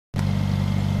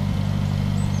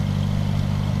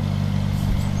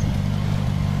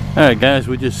Alright guys,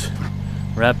 we're just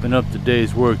wrapping up the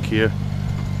day's work here.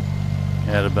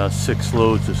 Had about 6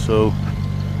 loads or so.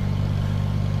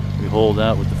 We hauled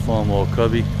out with the Farmall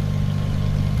cubby.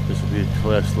 This will be the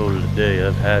last load of the day.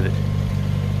 I've had it.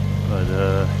 But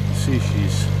you see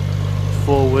she's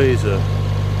 4 ways of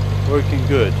working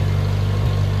good.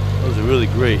 Those are really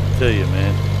great, I tell you,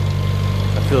 man.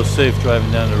 I feel safe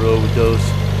driving down the road with those.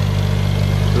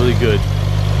 Really good.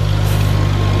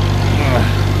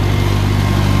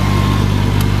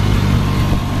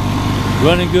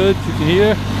 Running good, you can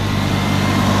hear.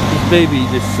 This baby,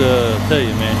 I'll tell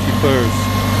you, man, she purrs.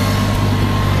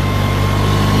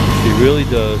 She really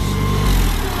does.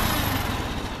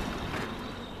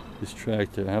 This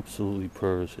tractor absolutely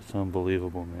purrs. It's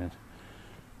unbelievable, man.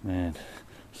 Man,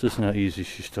 it's just not easy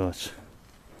she starts.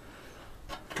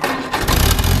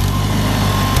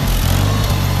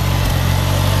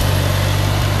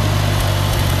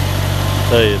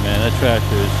 Tell you, man, that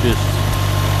tractor is just,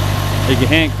 you can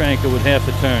hand crank it with half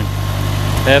a turn.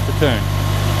 Half a turn.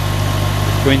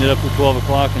 Just bring it up to 12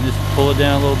 o'clock and just pull it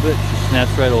down a little bit, she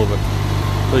snaps right over.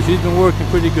 So she's been working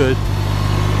pretty good.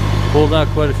 Pulled out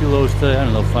quite a few loads today, I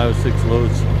don't know, 5 or 6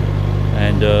 loads.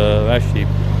 And actually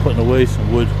putting away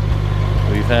some wood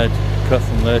we've had cut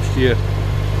from last year.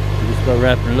 We just about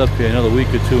wrapping it up here, another week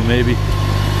or 2 maybe.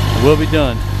 And we'll be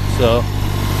done, so.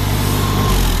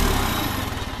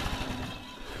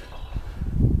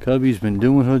 Cubby's been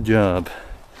doing her job.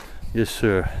 Yes,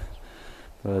 sir.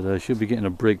 But she'll be getting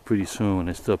a break pretty soon when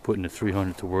I start putting the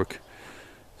 300 to work.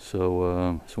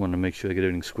 So just wanted to make sure I get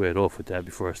everything squared off with that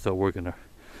before I start working her.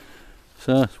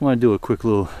 So I just want to do a quick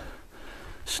little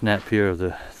snap here of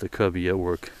the cubby at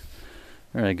work.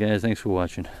 Alright guys, thanks for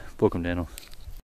watching. Welcome, Daniel.